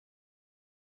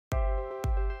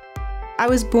I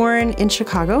was born in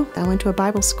Chicago. I went to a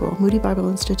Bible school, Moody Bible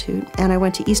Institute, and I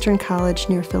went to Eastern College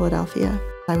near Philadelphia.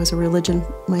 I was a religion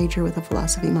major with a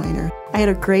philosophy minor. I had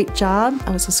a great job. I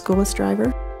was a school bus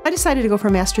driver. I decided to go for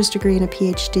a master's degree and a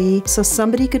PhD so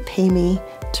somebody could pay me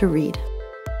to read.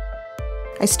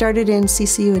 I started in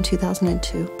CCU in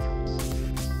 2002.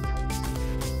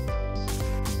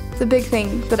 The big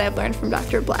thing that I've learned from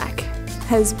Dr. Black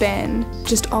has been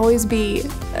just always be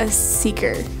a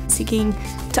seeker, seeking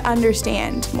to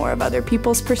understand more of other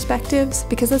people's perspectives,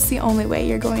 because that's the only way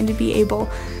you're going to be able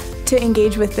to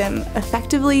engage with them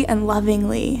effectively and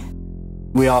lovingly.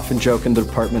 We often joke in the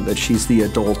department that she's the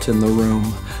adult in the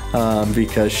room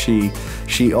because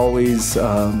she always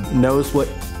knows what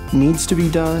needs to be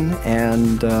done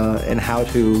and how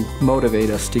to motivate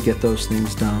us to get those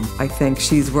things done. I think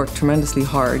she's worked tremendously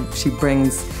hard. She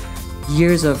brings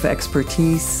years of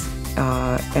expertise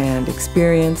and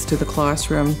experience to the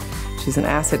classroom. She's an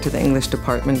asset to the English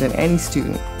department, and any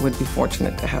student would be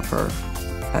fortunate to have her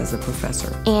as a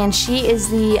professor. And she is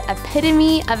the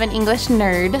epitome of an English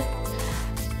nerd,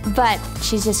 but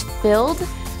she's just filled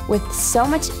with so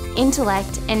much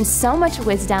intellect and so much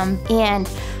wisdom, and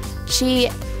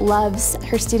she loves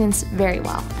her students very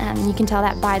well. You can tell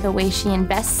that by the way she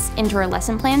invests into her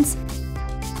lesson plans.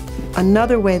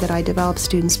 Another way that I develop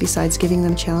students, besides giving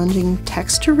them challenging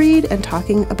text to read and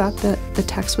talking about the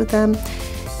text with them,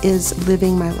 is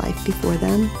living my life before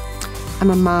them.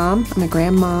 I'm a mom, I'm a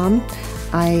grandmom,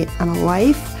 I'm a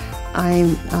wife,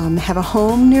 I have a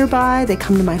home nearby, they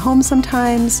come to my home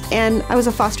sometimes, and I was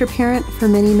a foster parent for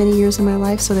many, many years in my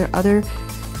life, so there are other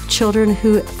children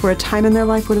who, for a time in their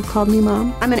life, would have called me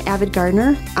mom. I'm an avid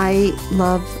gardener. I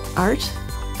love art.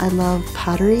 I love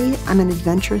pottery. I'm an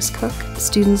adventurous cook.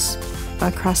 Students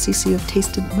across CCU have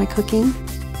tasted my cooking.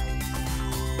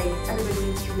 Everybody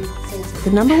needs to read things.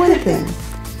 The number one thing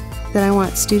that I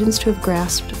want students to have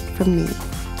grasped from me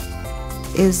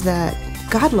is that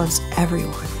God loves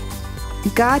everyone.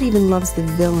 God even loves the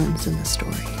villains in the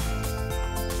story.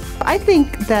 I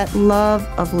think that love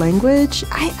of language,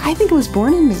 I think it was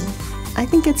born in me. I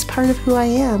think it's part of who I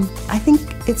am. I think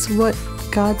it's what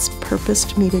God's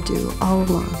purposed me to do all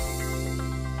along.